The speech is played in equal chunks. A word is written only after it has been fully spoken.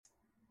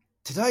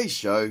Today's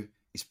show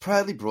is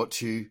proudly brought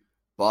to you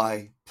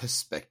by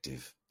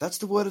perspective. That's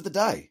the word of the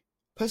day,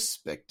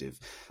 perspective.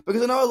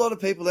 Because I know a lot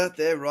of people out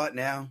there right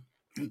now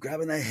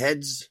grabbing their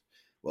heads.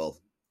 Well,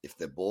 if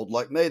they're bald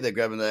like me, they're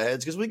grabbing their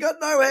heads because we got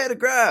no hair to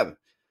grab.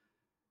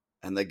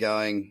 And they're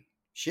going,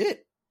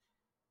 shit,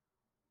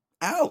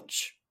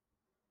 ouch,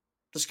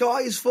 the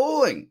sky is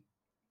falling.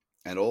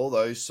 And all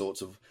those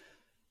sorts of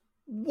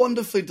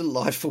wonderfully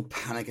delightful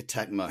panic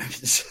attack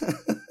moments.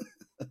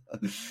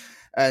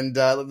 And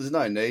there's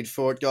no need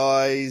for it,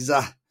 guys.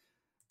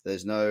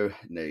 There's no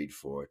need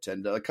for it.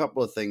 And a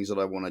couple of things that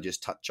I want to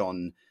just touch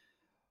on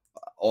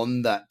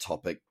that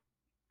topic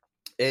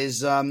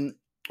is,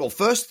 well,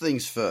 first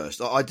things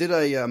first. I did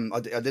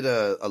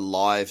a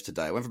live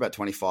today. I went for about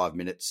 25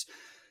 minutes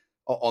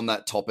on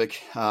that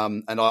topic,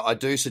 and I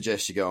do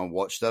suggest you go and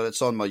watch that.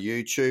 It's on my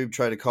YouTube,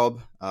 Trader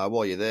Cobb.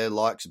 While you're there,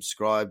 like,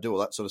 subscribe, do all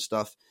that sort of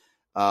stuff.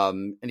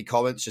 Any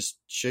comments, just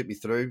shoot me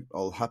through.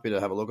 I'll happy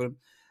to have a look at them.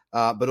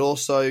 But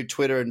also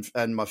Twitter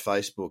and my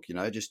Facebook,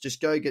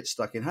 just go get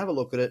stuck in, have a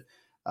look at it.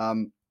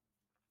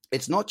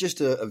 It's not just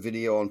a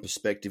video on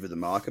perspective of the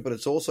market, but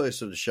it's also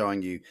sort of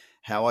showing you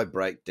how I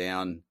break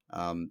down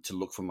to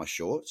look for my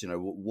shorts.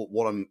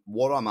 What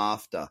I'm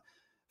after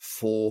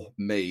for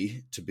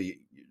me to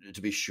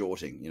be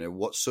shorting.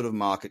 What sort of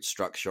market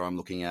structure I'm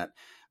looking at,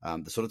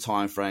 the sort of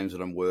time frames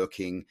that I'm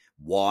working,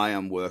 why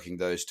I'm working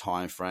those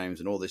time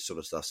frames, and all this sort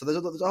of stuff. So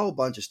there's a whole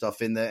bunch of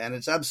stuff in there, and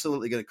it's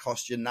absolutely going to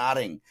cost you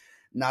nothing.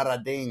 Not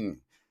a ding.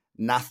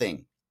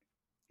 Nothing.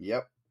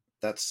 Yep,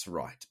 that's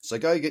right. So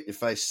go get your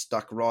face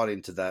stuck right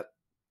into that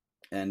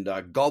and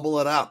gobble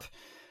it up.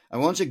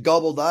 And once you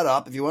gobble that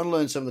up, if you want to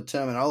learn some of the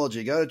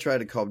terminology, go to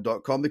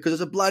tradercobb.com because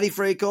it's a bloody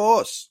free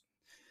course.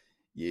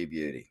 You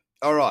beauty.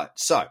 All right,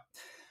 so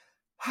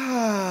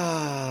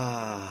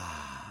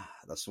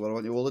that's what I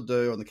want you all to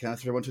do on the count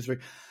of three. 1, 2, 3.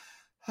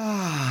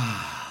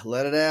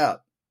 Let it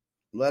out.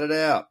 Let it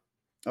out.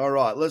 All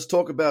right, let's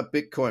talk about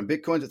Bitcoin.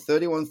 Bitcoin's at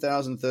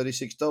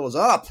 $31,036,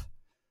 up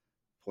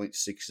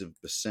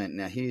 0.6%.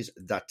 Now, here's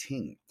the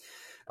thing.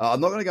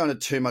 I'm not going to go into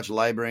too much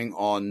laboring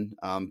on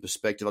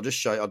perspective. I'll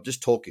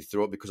just talk you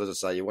through it because, as I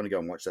say, you want to go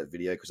and watch that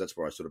video because that's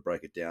where I sort of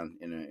break it down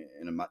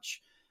in a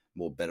much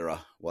more betterer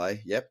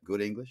way. Yep,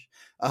 good English.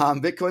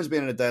 Bitcoin's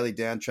been in a daily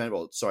downtrend.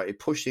 Well, sorry, it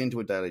pushed into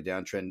a daily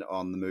downtrend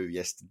on the move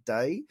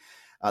yesterday.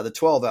 The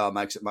 12-hour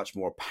makes it much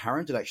more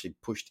apparent. It actually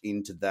pushed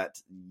into that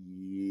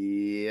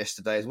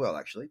yesterday as well,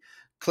 actually.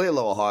 Clear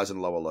lower highs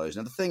and lower lows.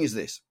 Now, the thing is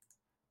this.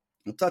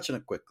 I'll touch on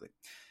it quickly.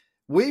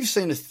 We've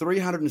seen a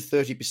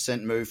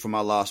 330% move from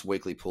our last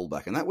weekly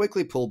pullback, and that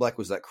weekly pullback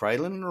was that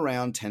cradling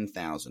around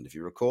 10,000. If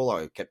you recall,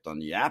 I kept on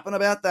yapping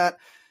about that,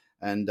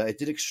 and it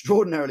did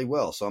extraordinarily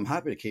well, so I'm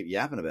happy to keep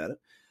yapping about it.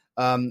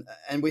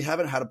 And we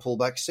haven't had a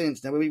pullback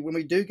since. Now, when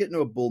we do get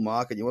into a bull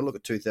market, you want to look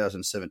at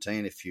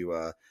 2017 if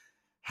you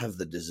have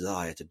the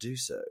desire to do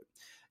so.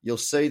 You'll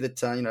see that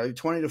 20 to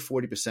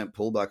 40%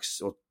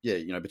 pullbacks, or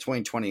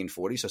between 20 and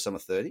 40, so some are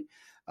 30.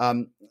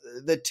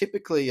 They're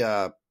typically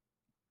they're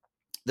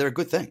a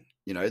good thing.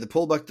 The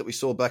pullback that we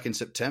saw back in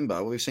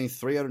September, we've seen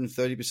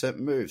 330%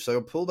 move. So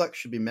a pullback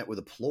should be met with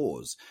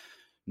applause,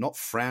 not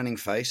frowning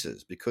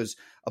faces, because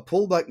a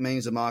pullback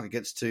means the market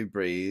gets to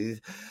breathe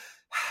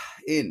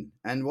in.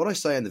 And what I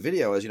say in the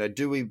video is,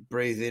 do we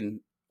breathe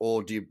in,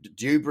 or do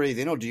you breathe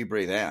in, or do you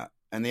breathe out?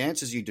 And the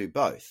answer is you do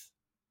both.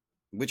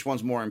 Which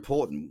one's more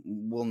important?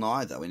 Well,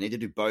 neither. We need to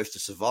do both to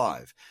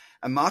survive.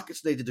 And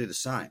markets need to do the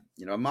same.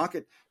 A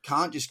market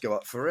can't just go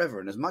up forever.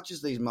 And as much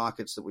as these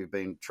markets that we've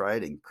been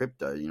trading,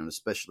 crypto,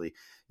 especially,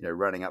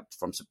 running up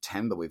from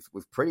September, we've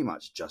pretty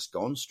much just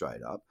gone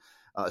straight up,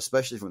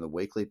 especially from the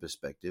weekly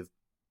perspective.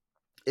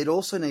 It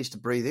also needs to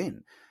breathe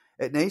in.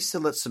 It needs to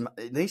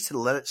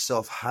let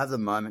itself have the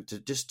moment to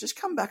just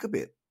come back a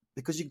bit,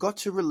 because you've got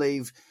to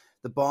relieve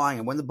the buying.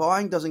 And when the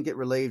buying doesn't get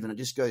relieved and it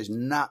just goes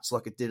nuts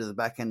like it did at the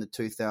back end of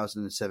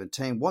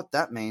 2017, what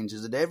that means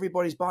is that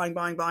everybody's buying.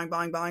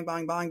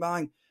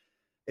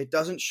 It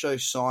doesn't show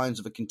signs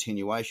of a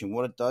continuation.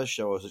 What it does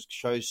show is it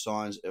shows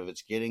signs of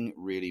it's getting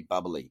really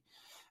bubbly.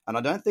 And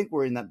I don't think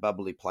we're in that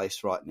bubbly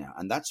place right now.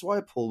 And that's why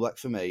a pullback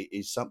for me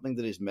is something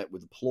that is met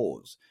with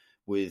applause,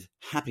 with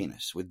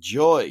happiness, with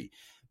joy,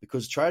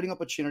 because trading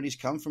opportunities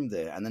come from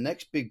there. And the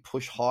next big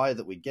push higher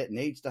that we get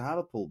needs to have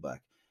a pullback.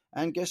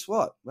 And guess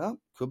what?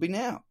 Well, could be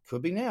now.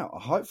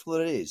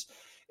 Hopefully it is.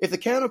 If the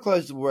candle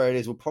closes where it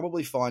is, we'll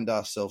probably find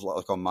ourselves,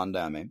 like on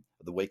Monday,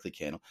 the weekly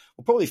candle,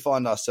 we'll probably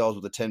find ourselves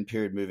with a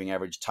 10-period moving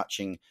average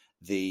touching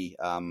the,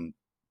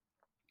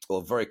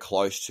 or very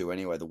close to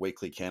anyway, the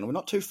weekly candle. We're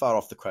not too far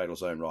off the cradle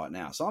zone right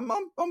now. So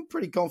I'm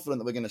pretty confident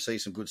that we're going to see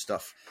some good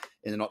stuff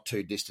in the not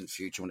too distant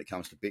future when it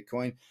comes to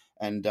Bitcoin.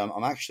 And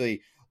I'm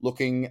actually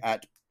looking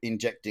at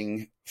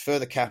injecting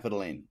further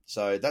capital in.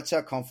 So that's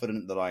how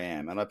confident that I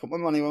am. And I put my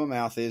money where my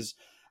mouth is,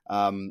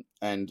 and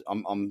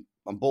I'm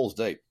balls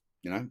deep,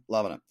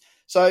 loving it.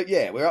 So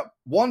yeah, we're up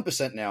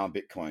 1% now on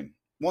Bitcoin.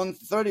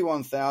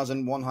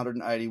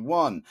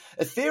 31,181.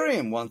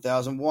 Ethereum,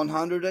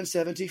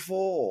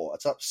 1,174.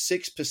 It's up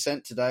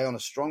 6% today on a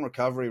strong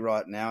recovery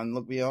right now. And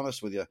look, be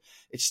honest with you,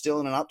 it's still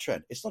in an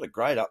uptrend. It's not a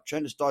great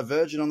uptrend. It's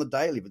divergent on the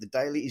daily, but the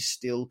daily is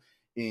still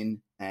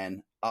in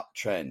an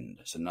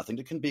uptrend. So nothing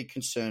to be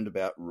concerned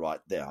about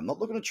right there. I'm not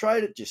looking to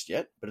trade it just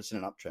yet, but it's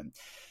in an uptrend.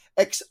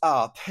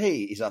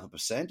 XRP is up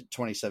 1%,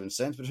 27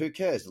 cents, but who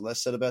cares? The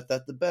less said about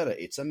that, the better.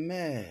 It's a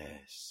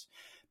mess.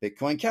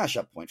 Bitcoin Cash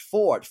up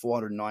 0.4 at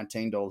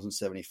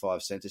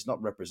 $419.75. It's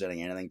not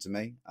representing anything to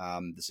me.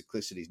 The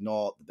cyclicity is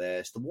not the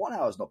best. The 1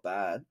 hour is not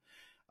bad.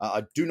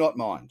 I do not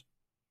mind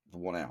the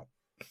 1 hour.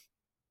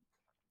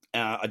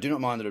 I do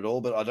not mind it at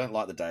all, but I don't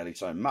like the daily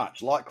so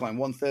much. Litecoin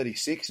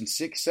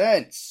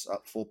 136.06,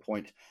 up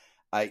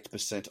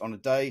 4.8% on a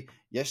day.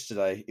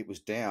 Yesterday it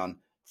was down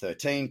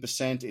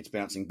 13%. It's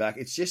bouncing back.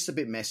 It's just a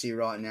bit messy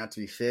right now, to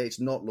be fair. It's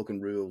not looking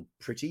real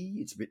pretty.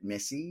 It's a bit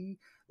messy.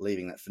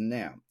 Leaving that for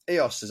now.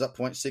 EOS is up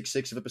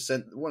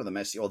 0.66%, one of the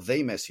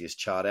messiest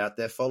chart out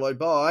there, followed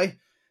by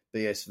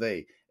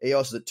BSV.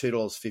 EOS is at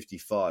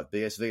 $2.55.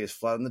 BSV is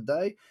flat on the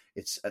day.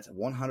 It's at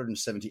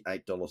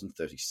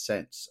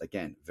 $178.30.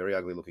 Again, very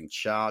ugly looking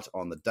chart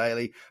on the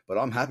daily, but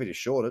I'm happy to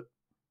short it.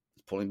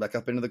 It's pulling back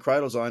up into the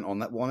cradle zone on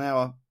that 1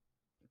 hour.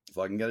 If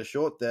I can get a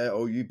short there,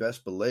 oh, you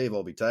best believe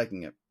I'll be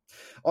taking it.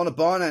 On a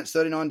Binance,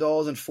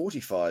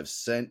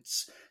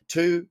 $39.45,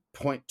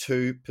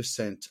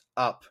 2.2%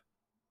 up.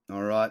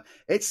 All right.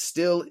 It's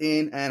still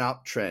in an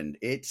uptrend.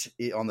 It's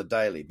on the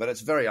daily, but it's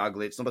very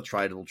ugly. It's not a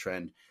tradable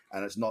trend,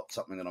 and it's not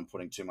something that I'm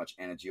putting too much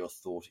energy or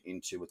thought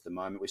into at the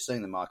moment. We're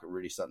seeing the market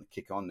really starting to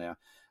kick on now.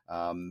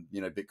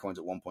 Bitcoin's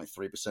at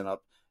 1.3%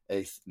 up,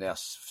 ETH now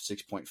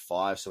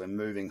 6.5%, so we're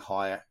moving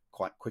higher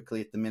quite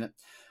quickly at the minute.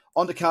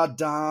 On to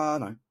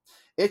Cardano.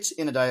 It's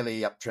in a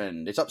daily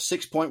uptrend. It's up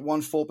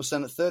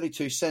 6.14% at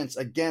 32 cents.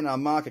 Again, our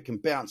market can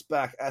bounce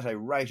back at a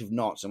rate of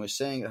knots, and we're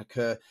seeing it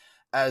occur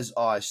as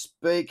I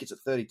speak. It's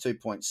at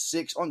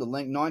 32.6 on the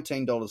link,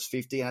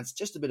 $19.50, and it's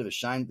just a bit of a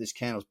shame that this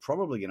candle's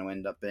probably going to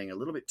end up being a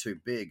little bit too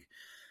big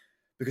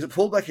because it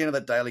pulled back into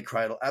that daily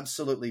cradle.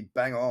 Absolutely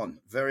bang on.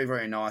 Very,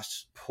 very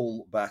nice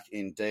pull back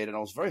indeed, and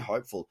I was very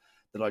hopeful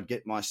that I'd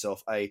get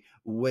myself a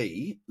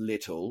wee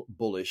little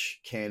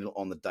bullish candle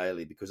on the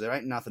daily because there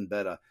ain't nothing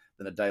better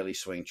than a daily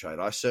swing trade.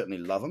 I certainly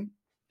love them.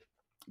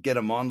 Get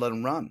them on, let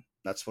them run.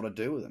 That's what I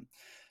do with them.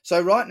 So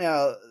right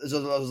now, there's a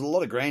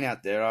lot of green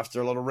out there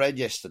after a lot of red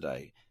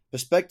yesterday.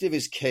 Perspective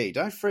is key.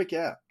 Don't freak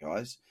out,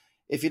 guys.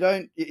 If you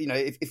don't,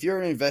 if you're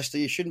an investor,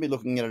 you shouldn't be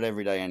looking at it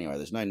every day anyway.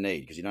 There's no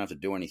need because you don't have to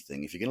do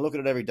anything. If you're going to look at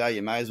it every day,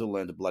 you may as well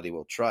learn to bloody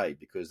well trade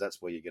because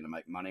that's where you're going to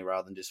make money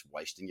rather than just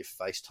wasting your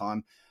face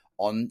time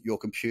on your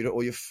computer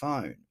or your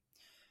phone.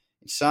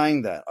 In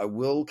saying that, I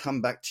will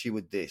come back to you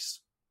with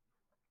this.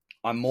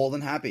 I'm more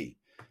than happy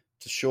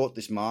to short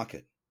this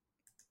market.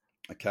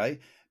 Okay?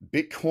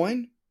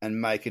 Bitcoin and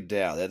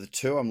MakerDAO. They're the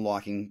two I'm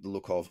liking the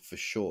look of for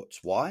shorts.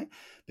 Why?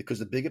 Because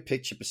the bigger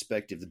picture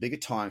perspective, the bigger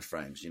time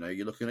frames,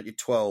 you're looking at your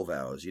 12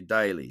 hours, your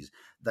dailies,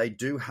 they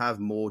do have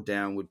more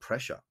downward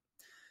pressure.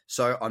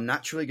 So I'm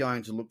naturally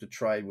going to look to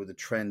trade with a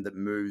trend that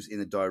moves in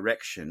the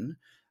direction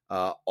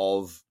the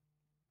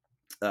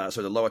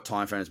lower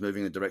time frame is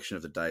moving in the direction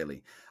of the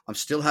daily. I'm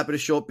still happy to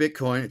short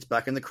Bitcoin. It's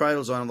back in the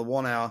cradle zone on the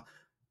 1 hour.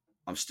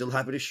 I'm still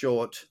happy to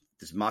short.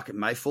 This market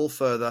may fall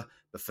further,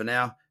 but for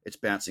now, it's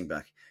bouncing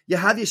back. You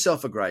have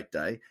yourself a great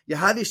day. You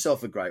have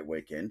yourself a great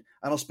weekend,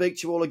 and I'll speak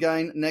to you all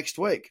again next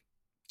week.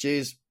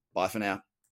 Cheers. Bye for now.